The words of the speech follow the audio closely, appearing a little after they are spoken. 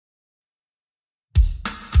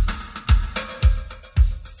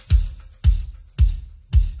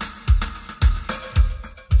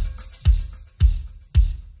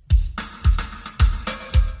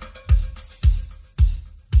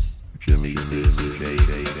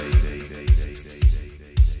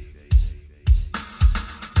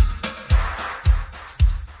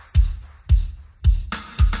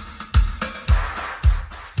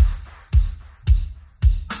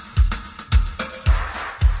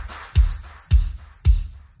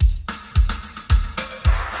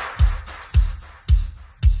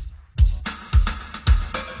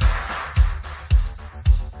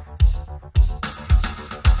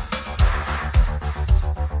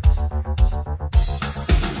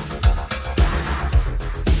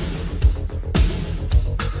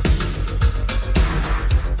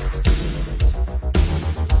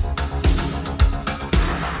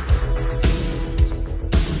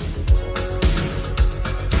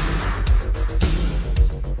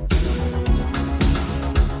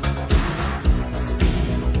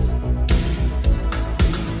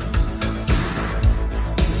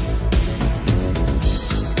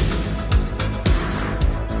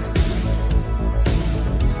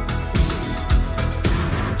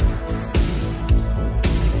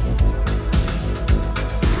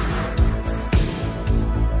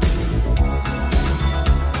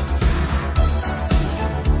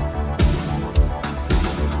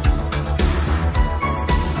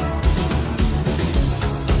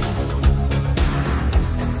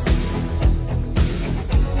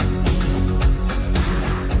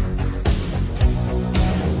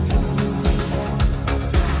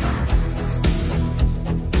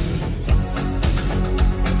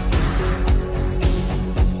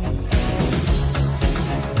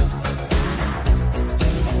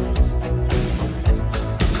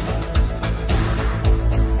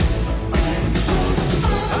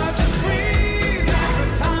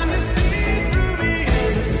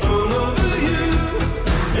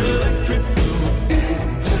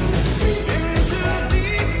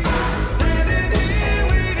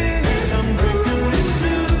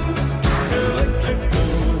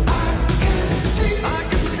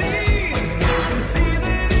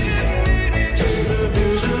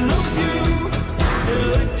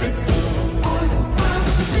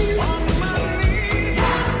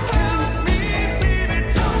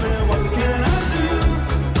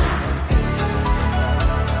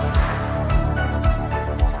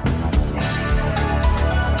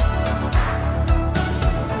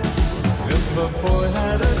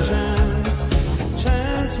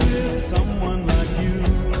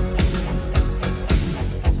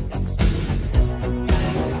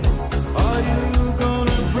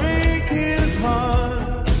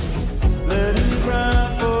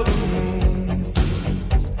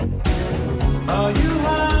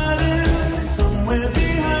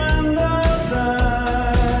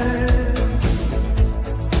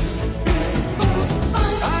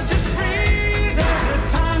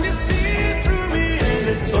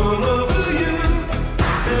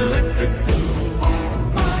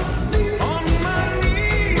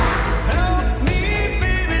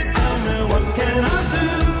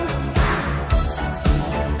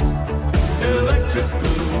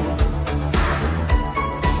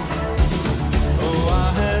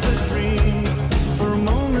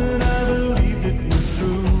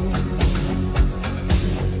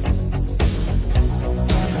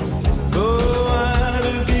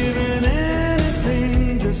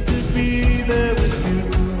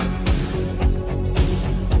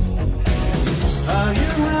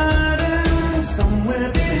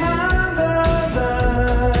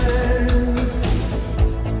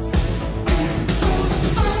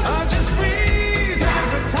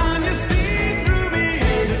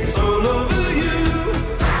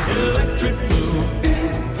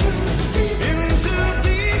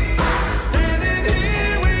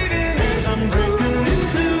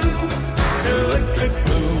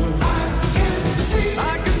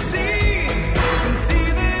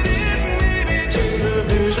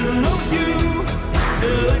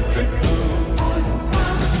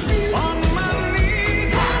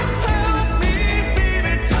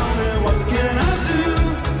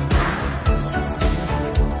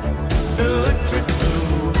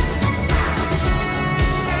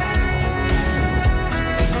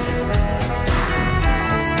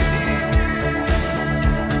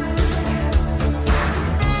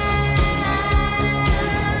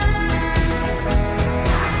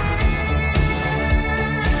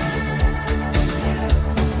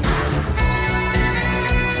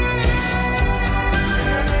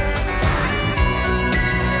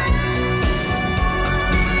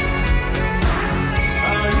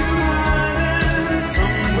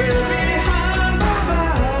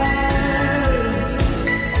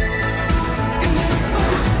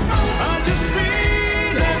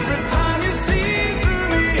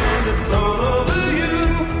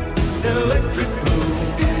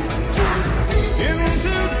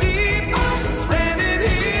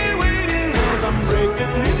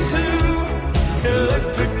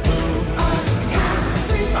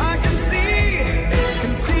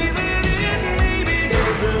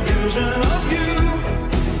vision of you,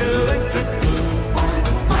 electric blue.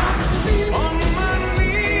 On my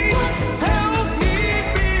knees, help me,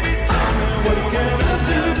 baby, tell me what can I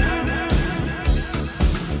do?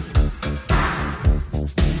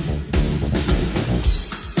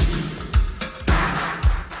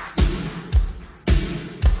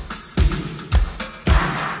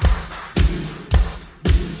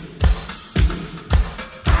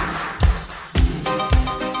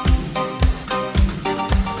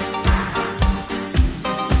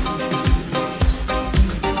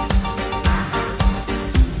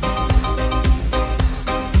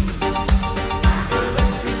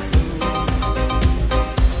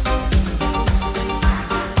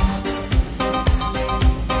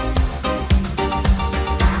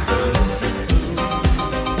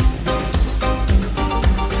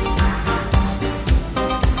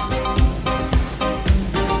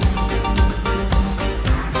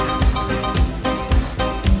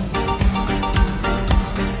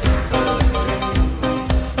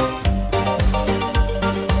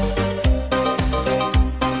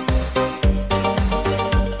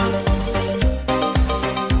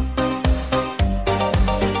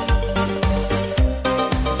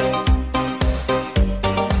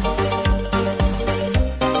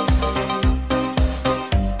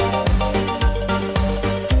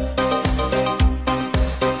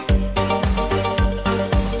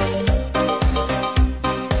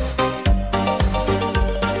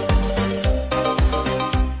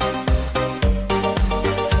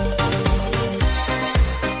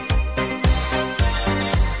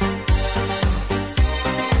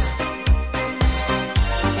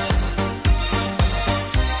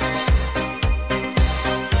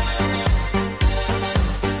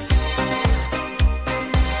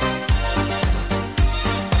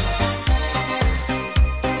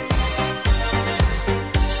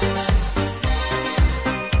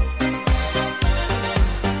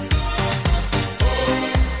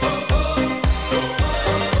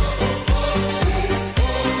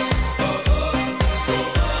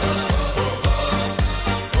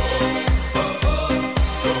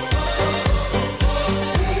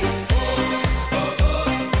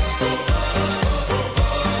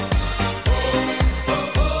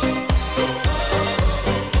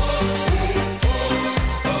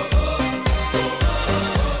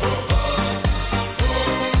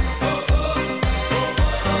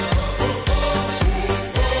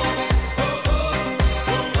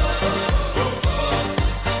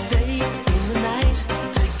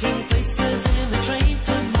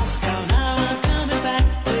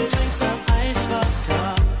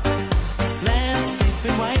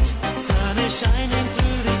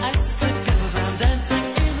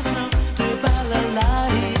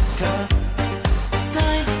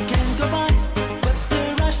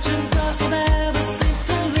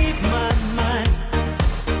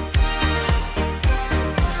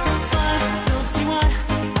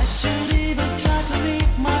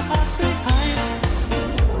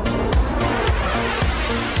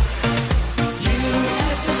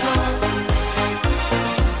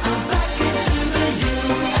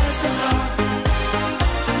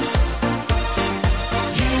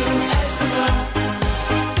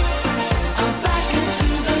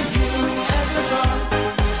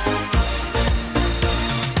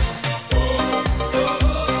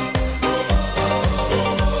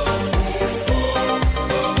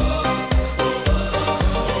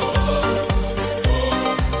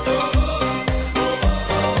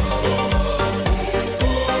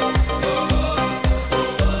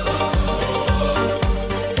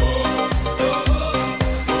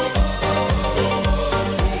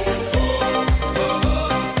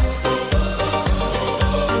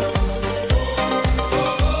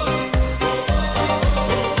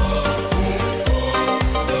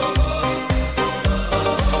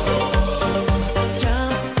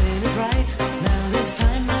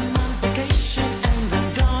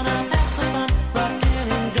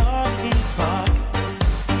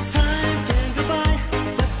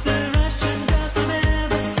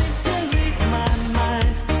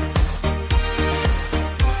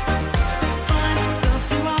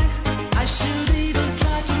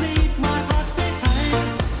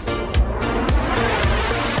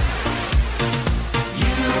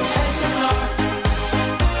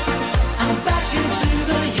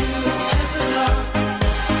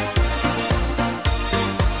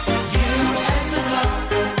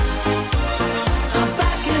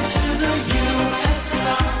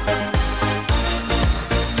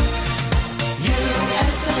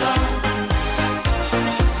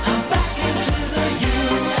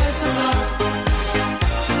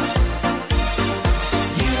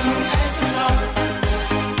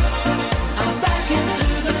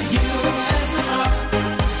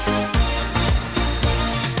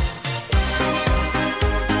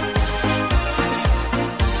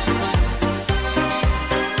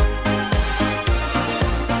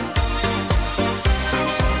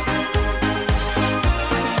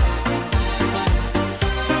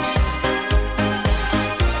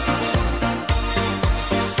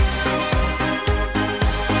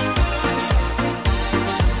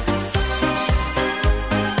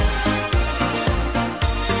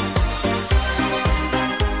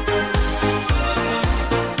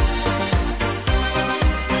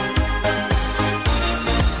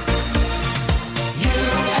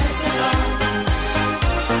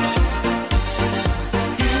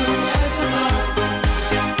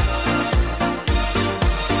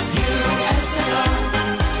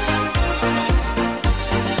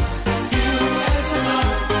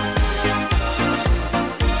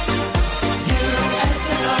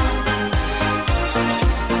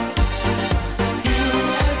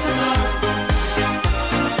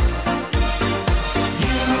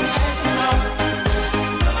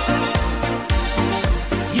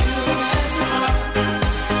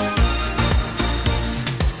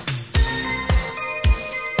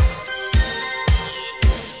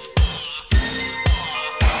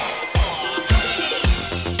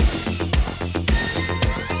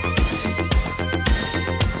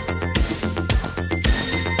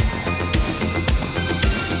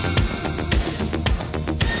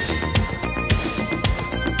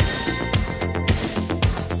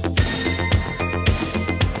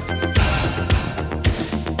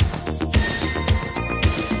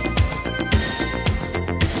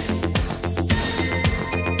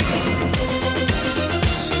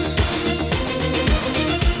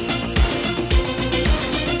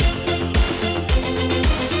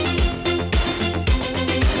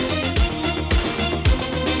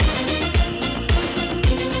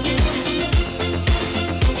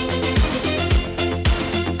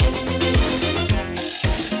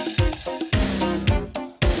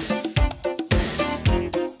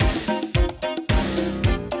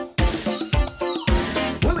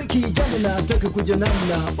 janana taka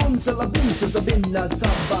kujanana Unsa la binsa sabina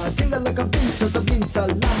saba Tinga like a binsa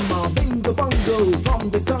lama Bingo bongo from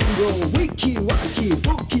the Congo Wiki waki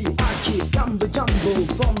wookie aki Jumbo jumbo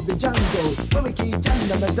from the jungle Wiki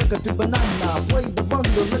janana taka to banana Play the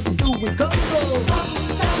bongo let me do it Congo. Stop,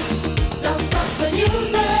 don't stop the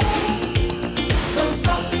music. Don't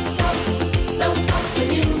stop, don't stop the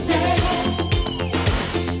music.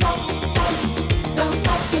 Stop, don't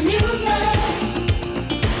stop the music.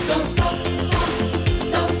 Don't stop,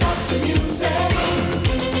 don't stop the music.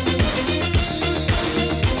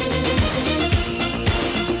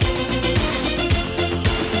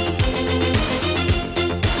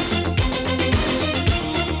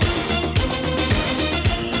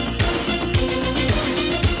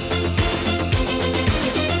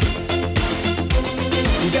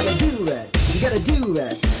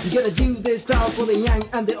 You gotta do this style for the young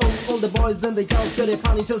and the old. All the boys and the girls got their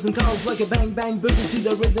ponytails and curls like a bang bang boogie to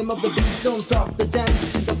the rhythm of the beat. Don't stop the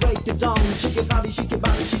dance to the break it down. Shake your body, shake your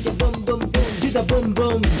body, shake your boom boom boom. Do the boom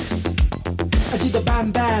boom, I do the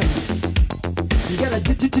bam bam. You gotta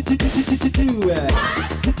do it, do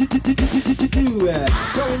it.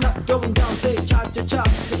 Going up, going down, say cha cha cha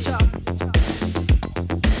cha cha.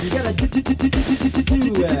 You gotta do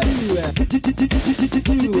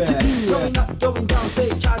it. Going up, going down, say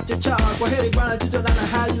cha cha cha. Go ahead and run to the line.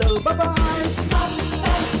 Hello, bye bye. Stop,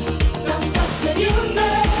 don't stop the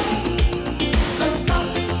music. Don't stop,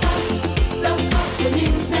 don't stop the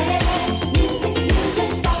music. Music,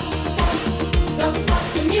 stop, don't stop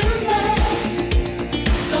the music.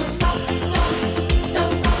 Don't stop,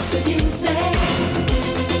 don't stop the music.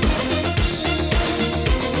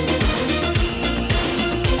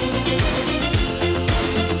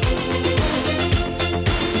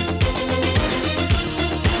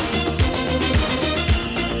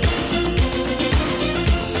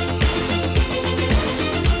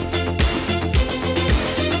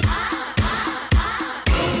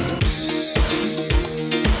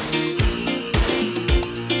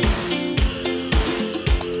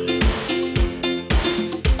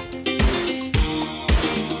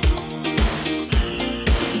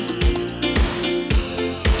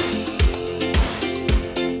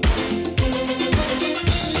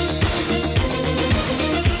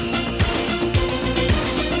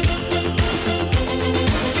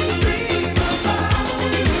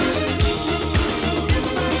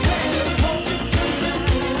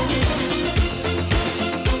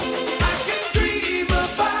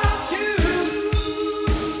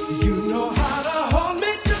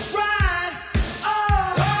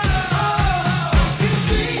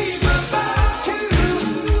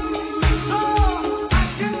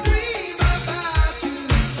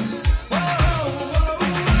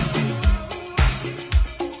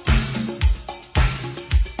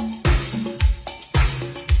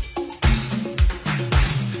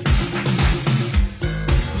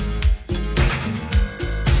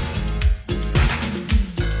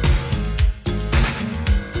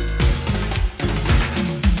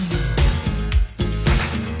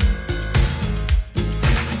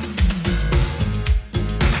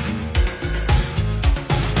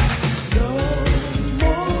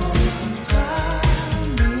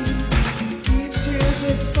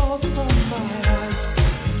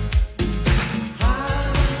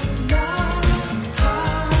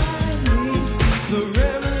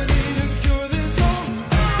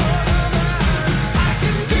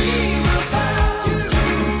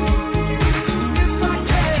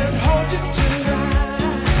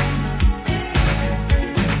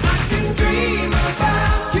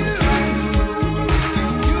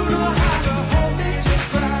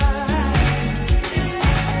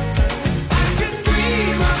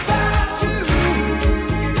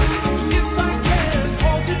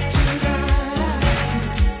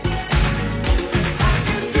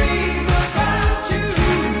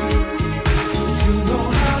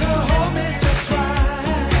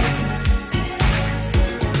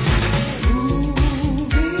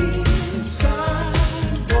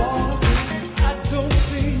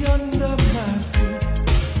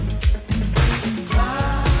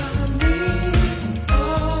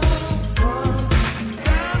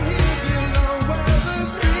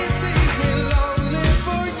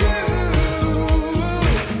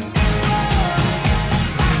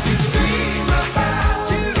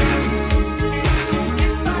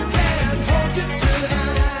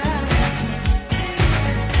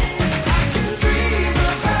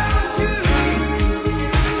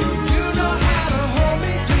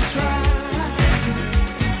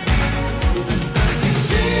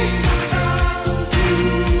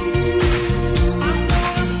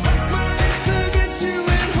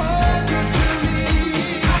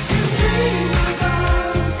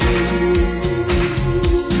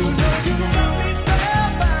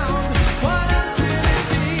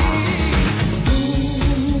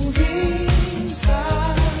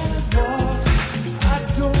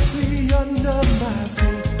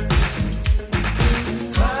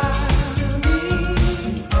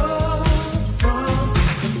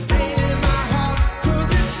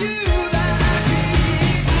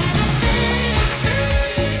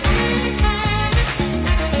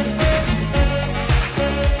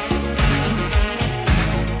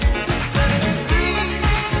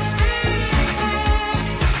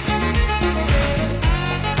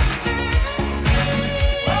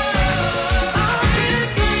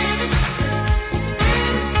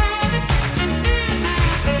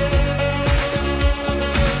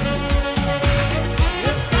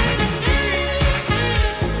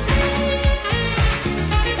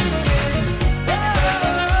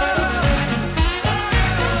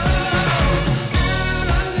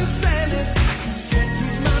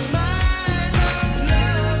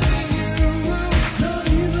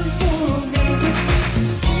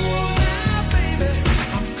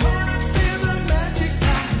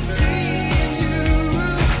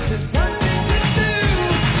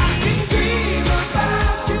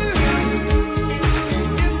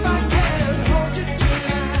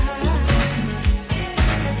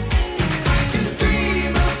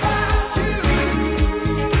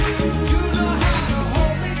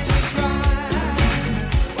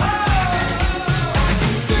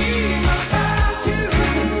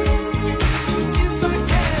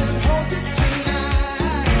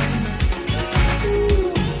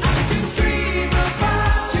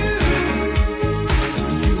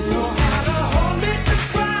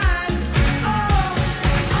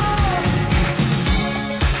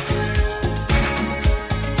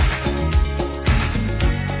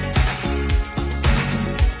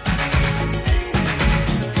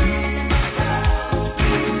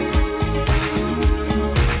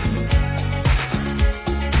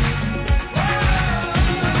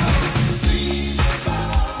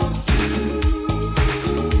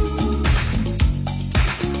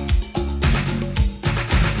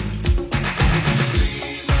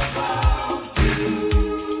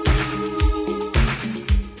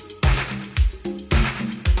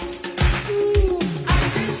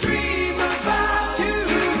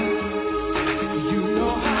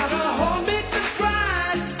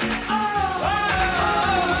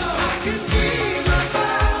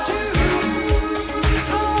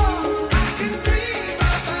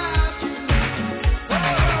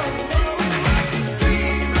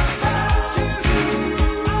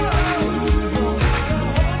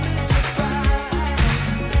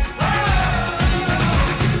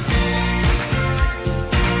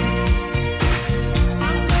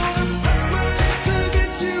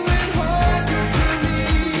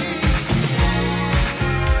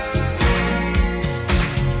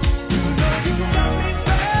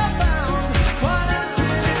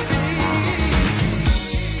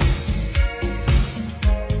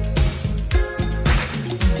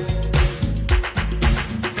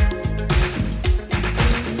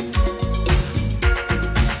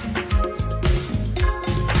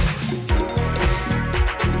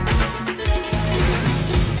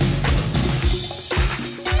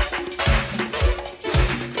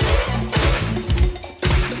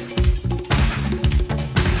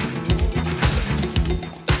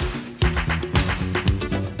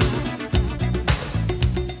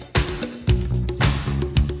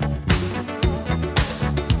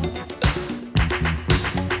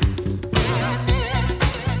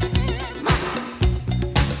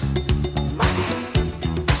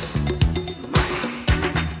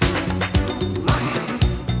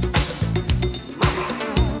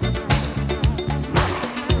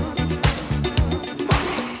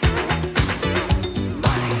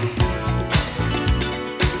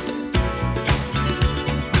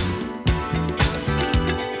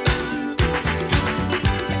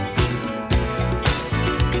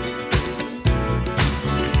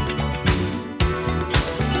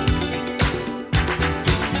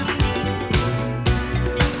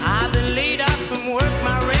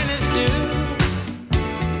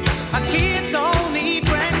 My kids all need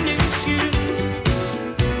brand new shoes.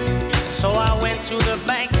 So I went to the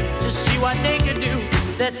bank to see what they could do.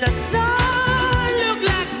 They said, son, look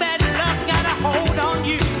like bad luck got a hold on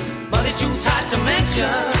you, but it's too tight to mention.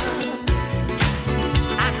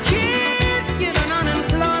 I can't get an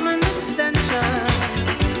unemployment extension,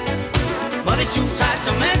 but it's too tight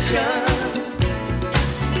to mention.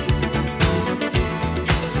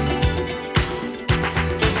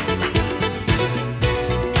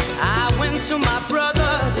 I went to my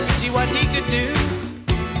brother to see what he could do.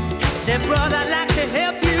 Said, brother, I'd like to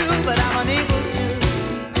help you, but I'm unable to.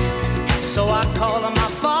 So I called on my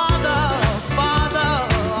father, Father,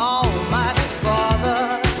 Almighty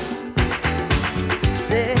Father.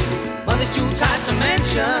 Said, money's too tight to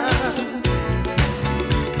mention.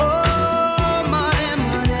 Oh, money,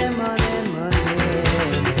 money, money, money.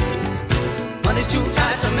 Money's too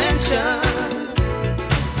tight to mention.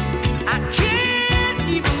 I can't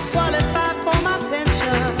even qualify for my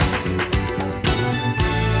pension.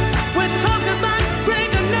 We're talking about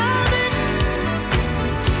Reaganomics.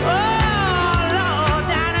 Oh, Lord,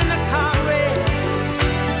 down in the Congress.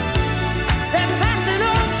 They're passing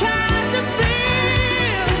all kinds of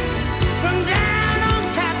bills from down on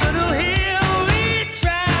Capitol Hill. We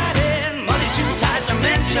tried it. Money too tight to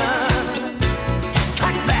mention.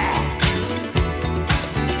 Cut back.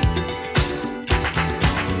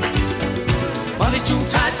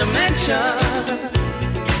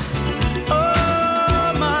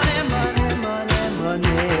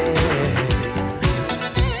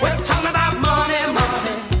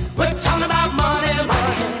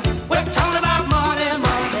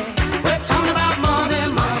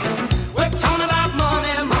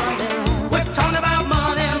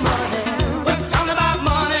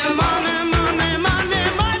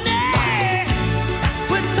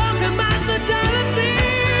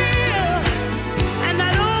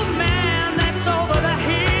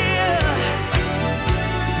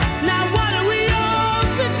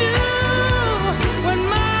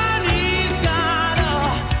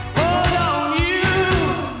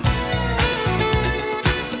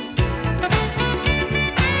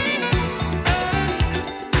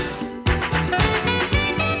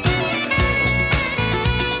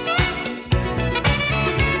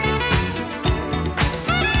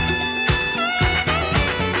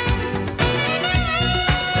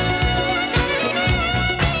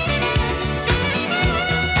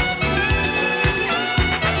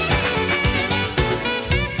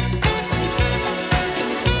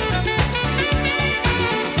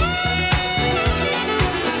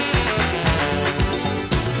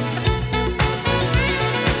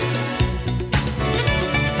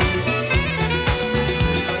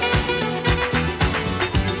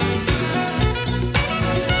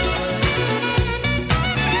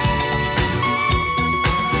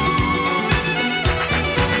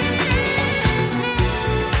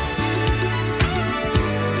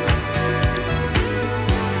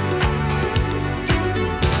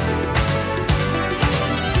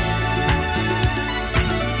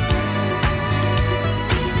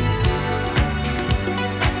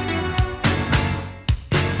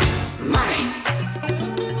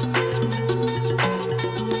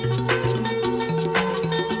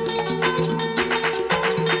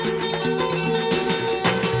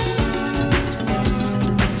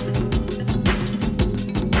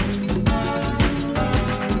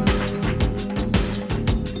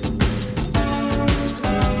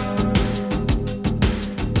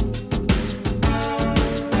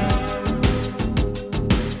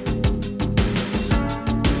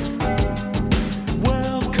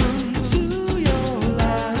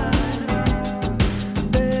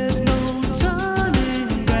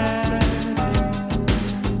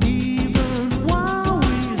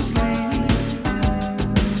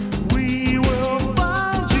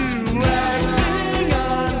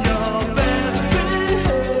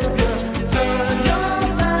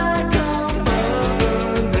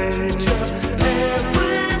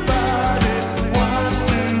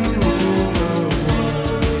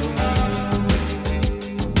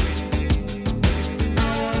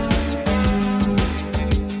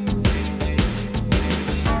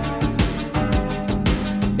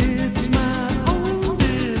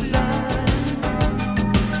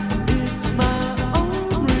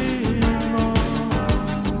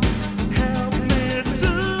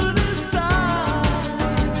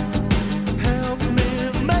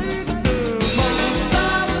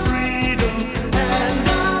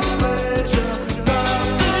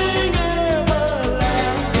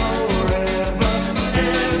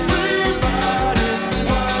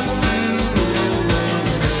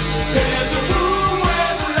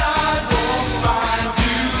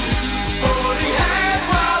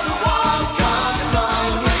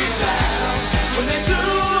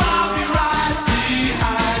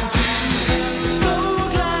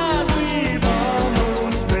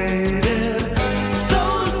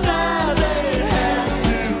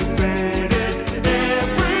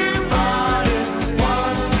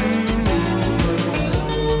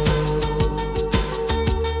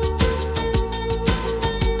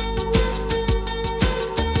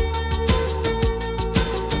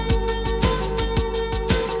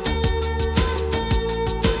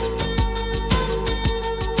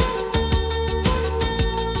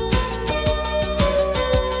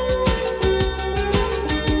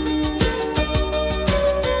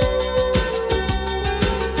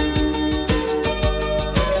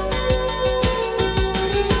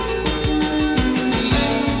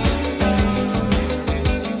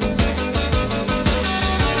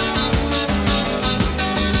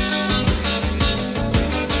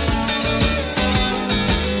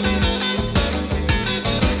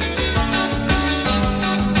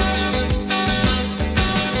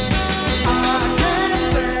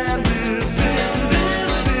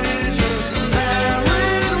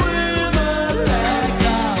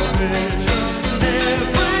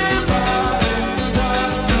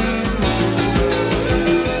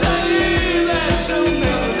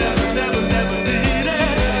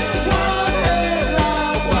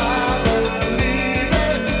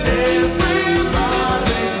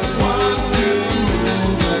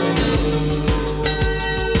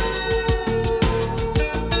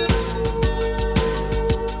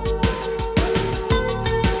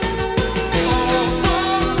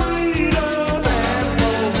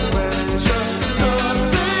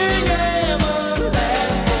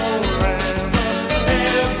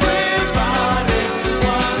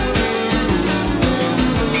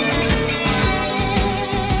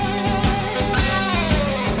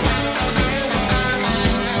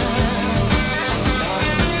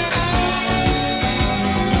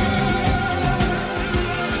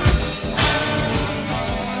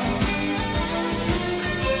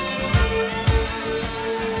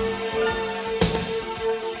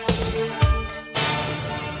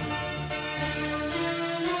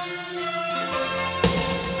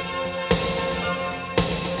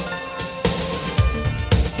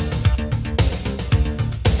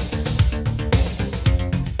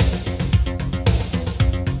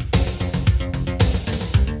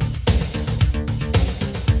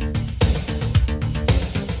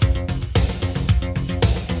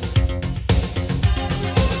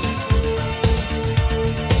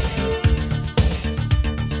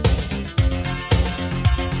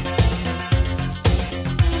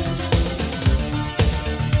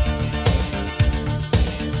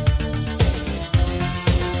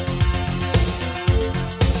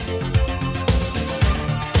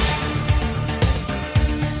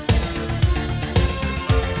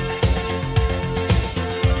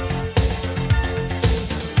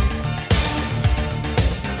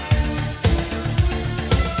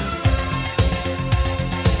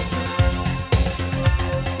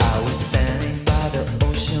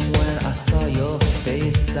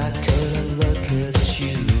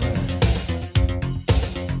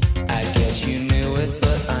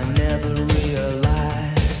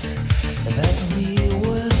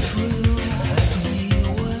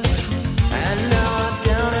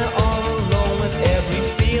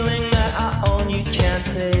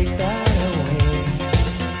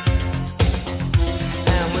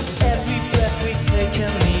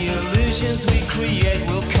 create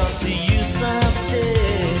will come to you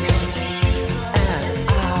someday. And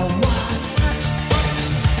I was touched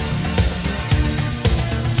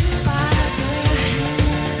by the hand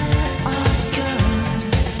of God.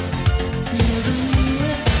 Never knew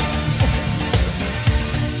it,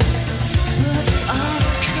 but of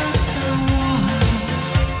course I was.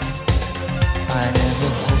 I never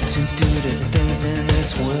hoped to do the things in this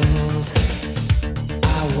world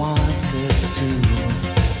I wanted to,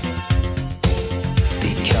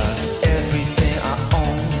 because everything I own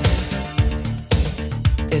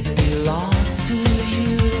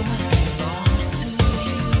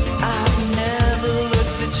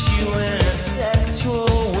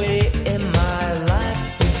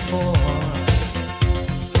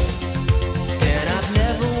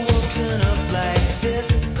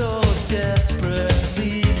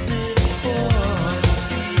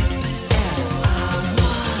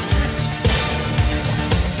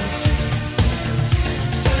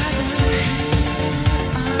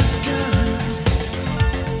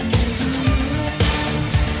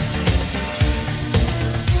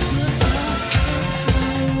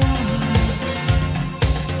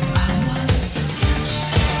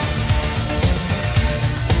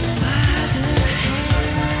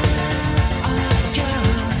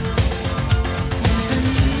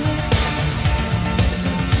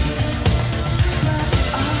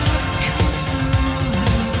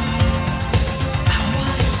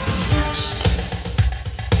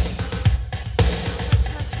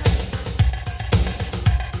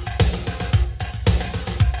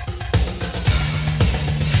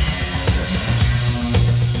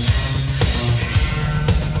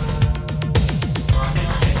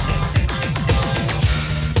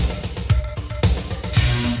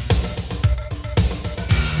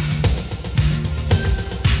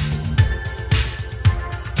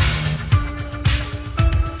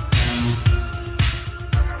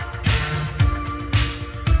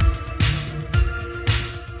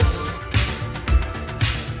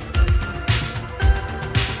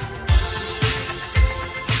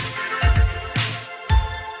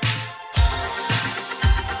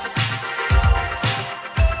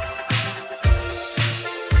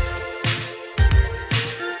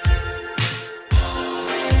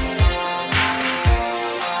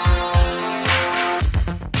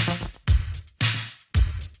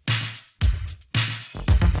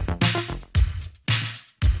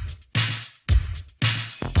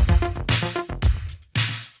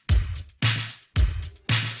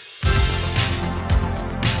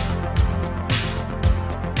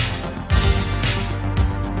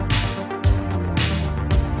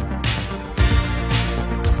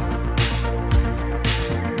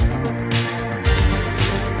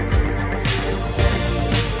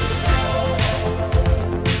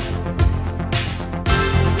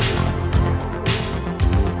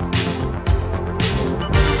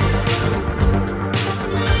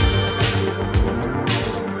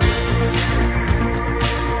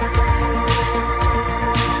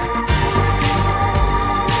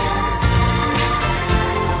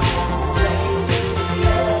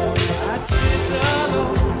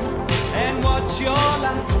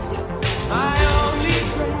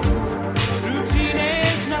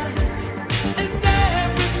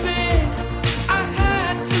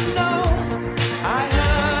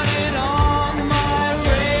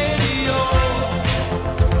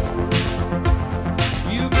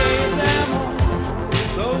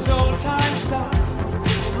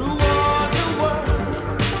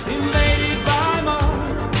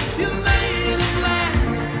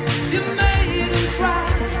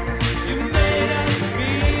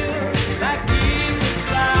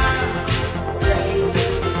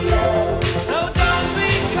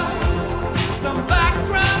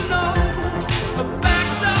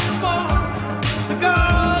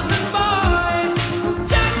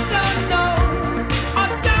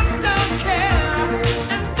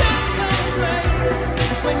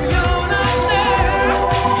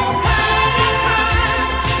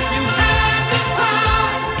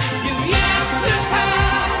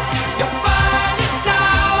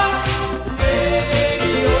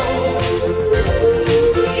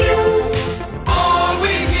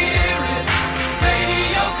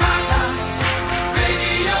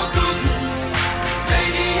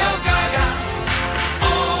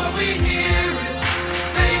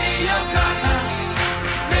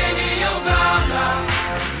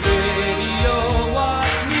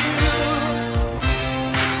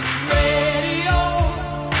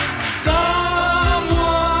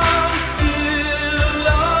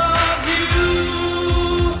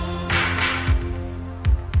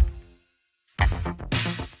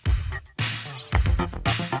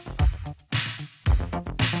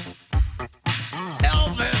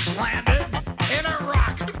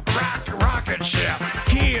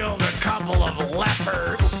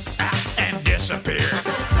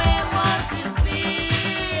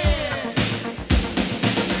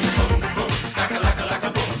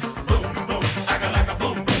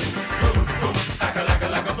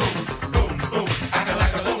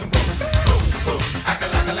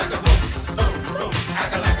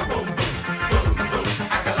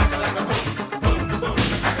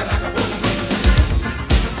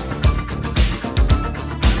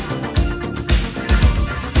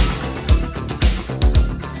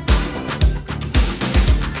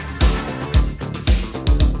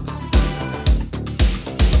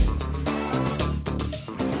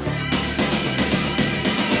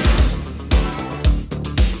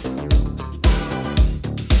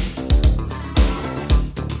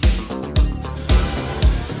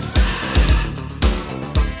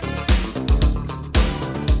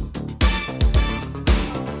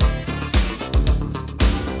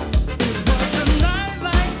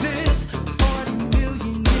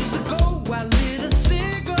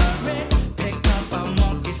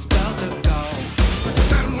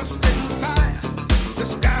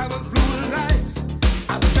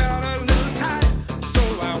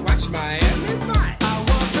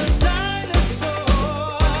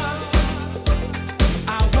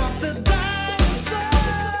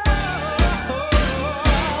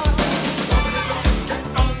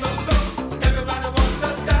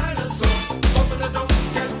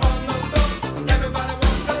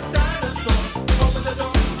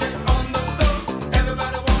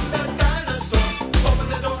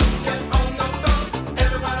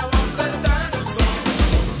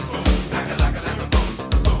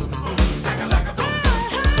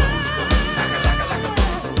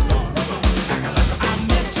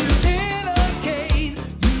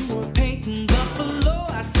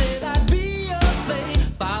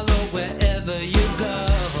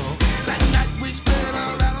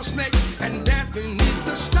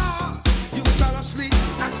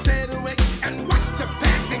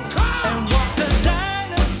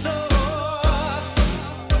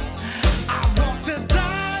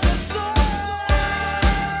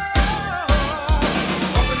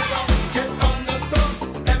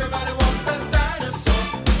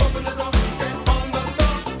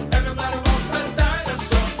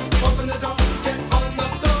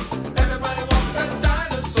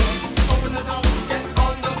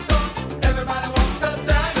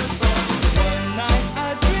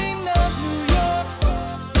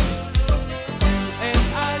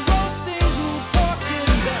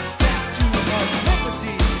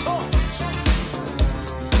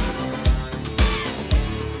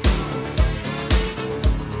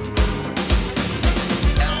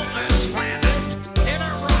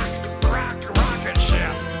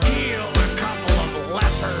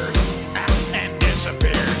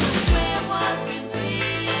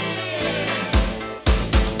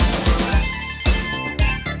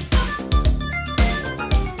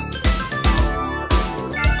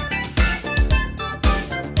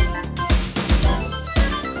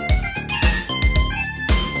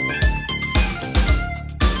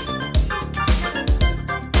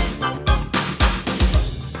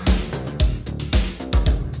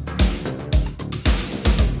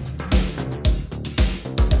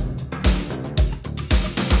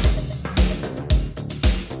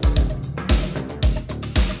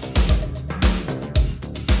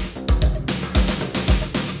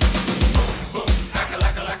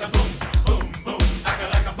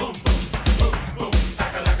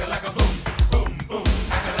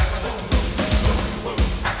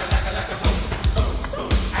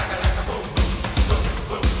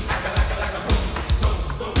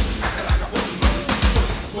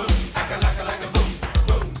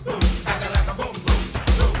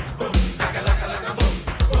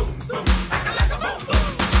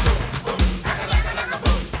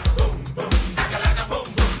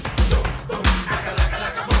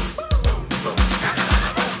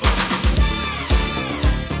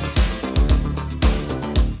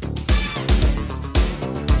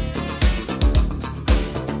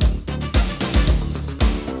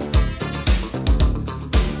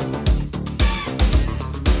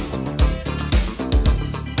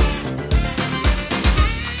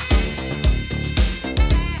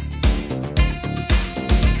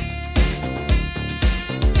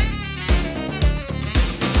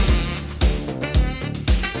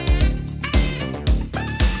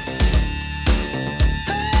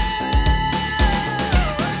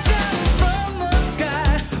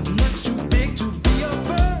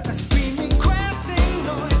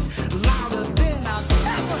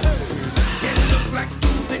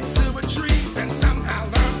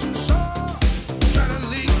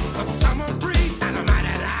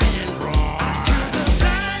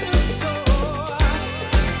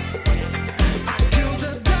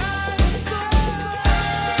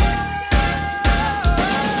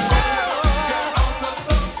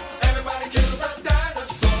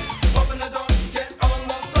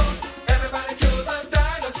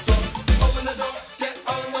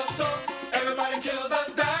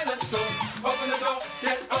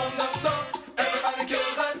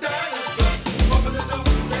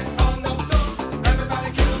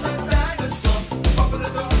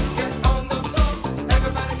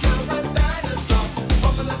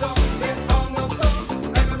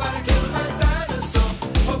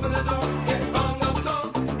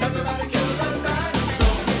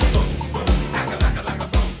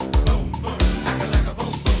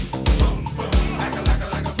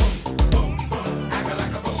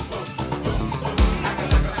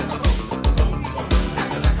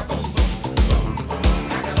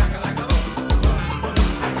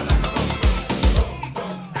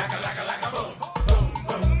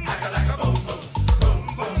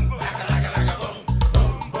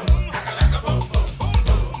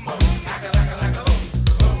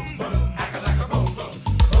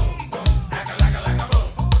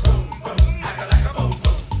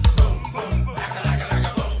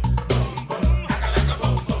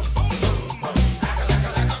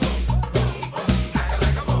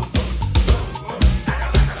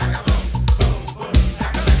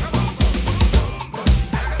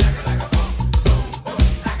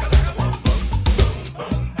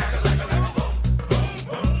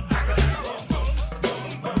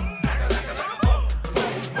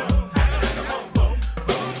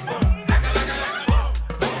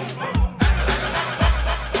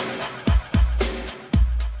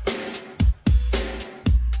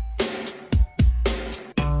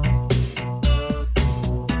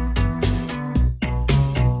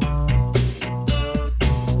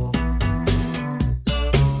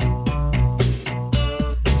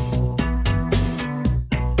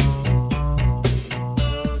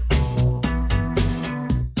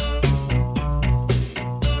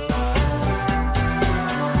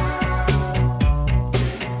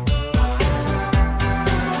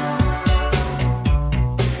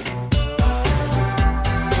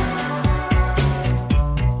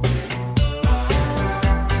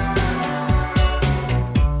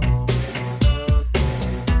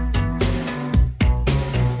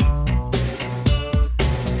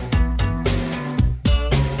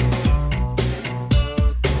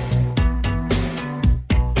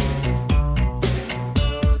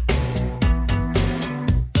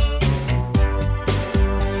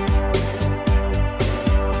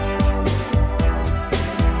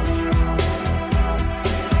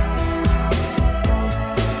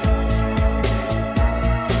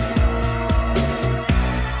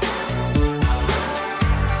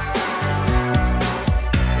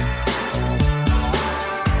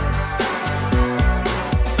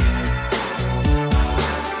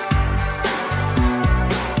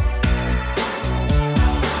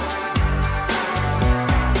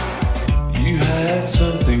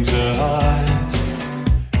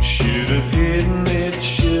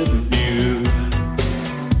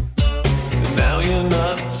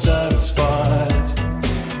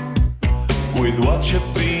with what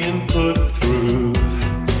you're being put through.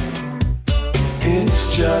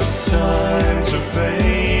 It's just time to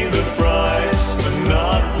pay the price for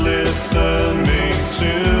not listening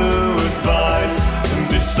to advice and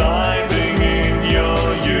deciding in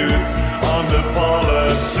your youth on the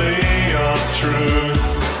policy of truth.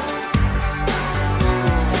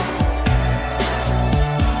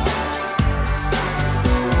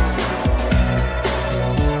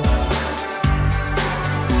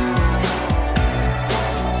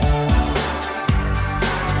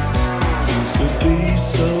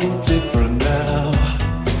 So different now.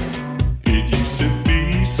 It used to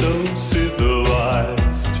be so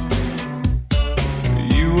civilized.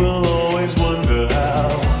 You will always wonder how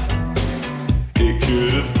it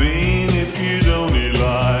could have been if you'd only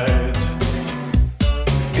lied.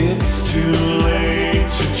 It's too late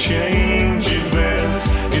to change events.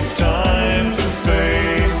 It's time to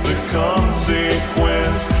face the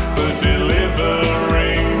consequence for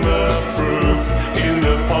delivering the proof in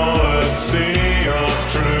the policy.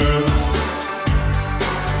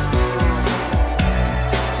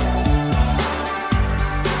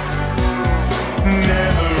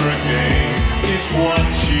 Never again is what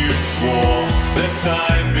you swore the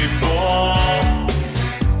time before.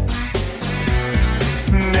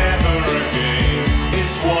 Never again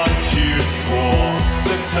is what you swore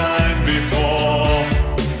the time before.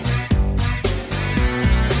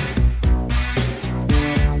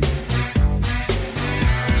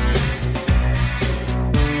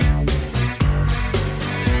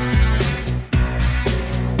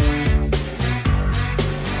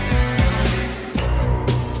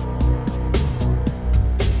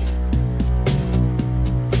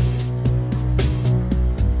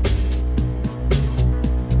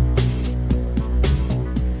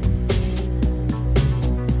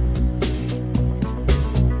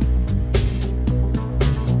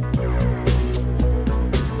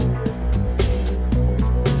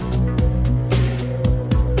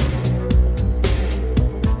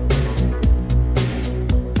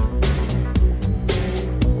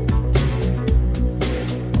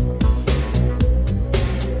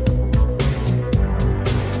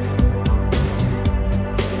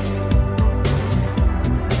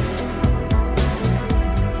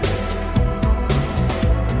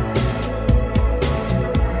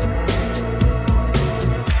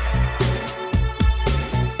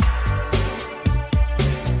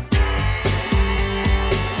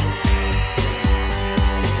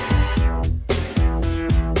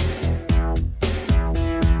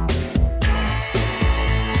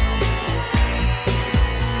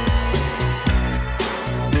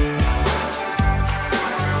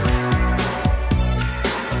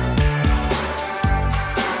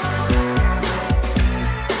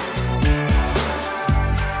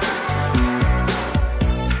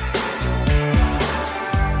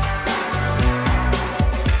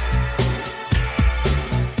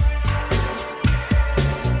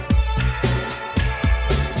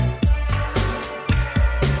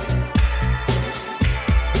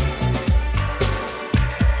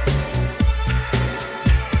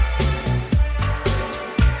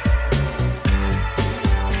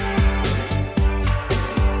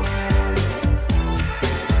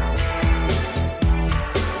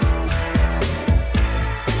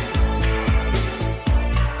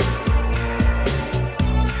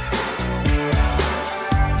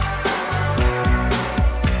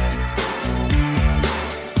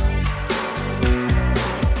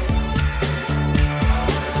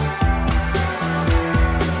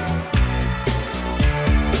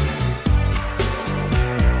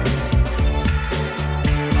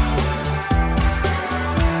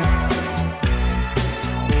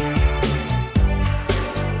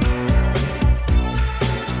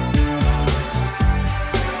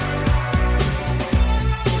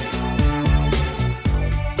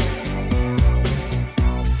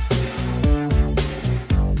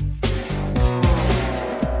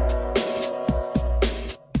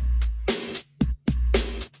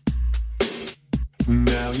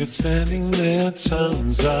 Now you're standing there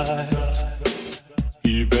tongue-tied.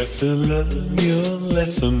 You better learn your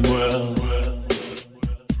lesson well.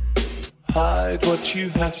 Hide what you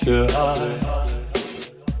have to hide,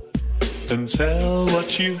 and tell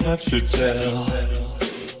what you have to tell.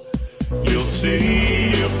 You'll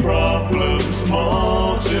see your problems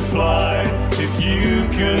multiply if you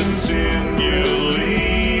continually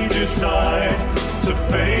decide to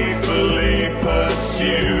faithfully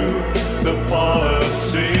pursue the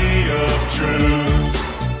policy of truth.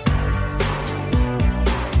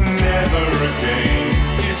 Never again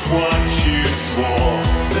is what you swore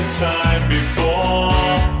the time before.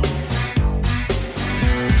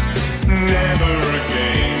 Never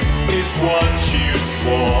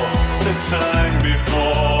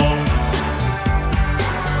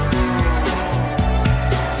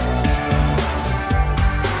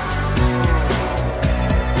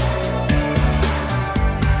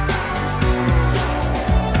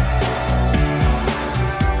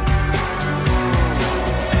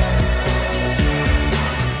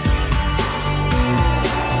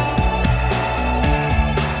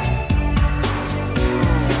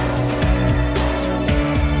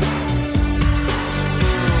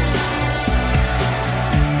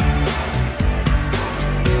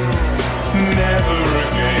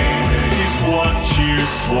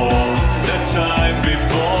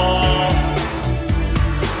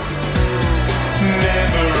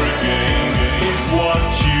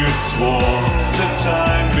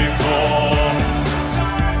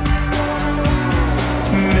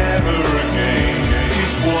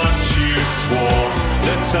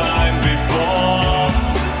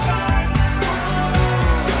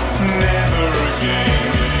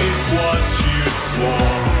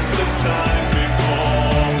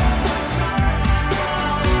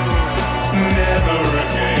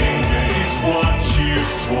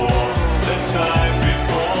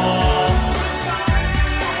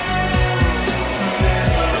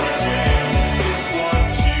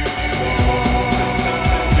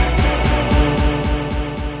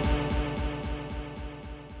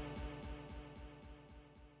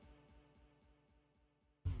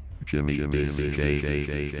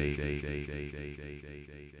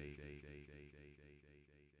DJ.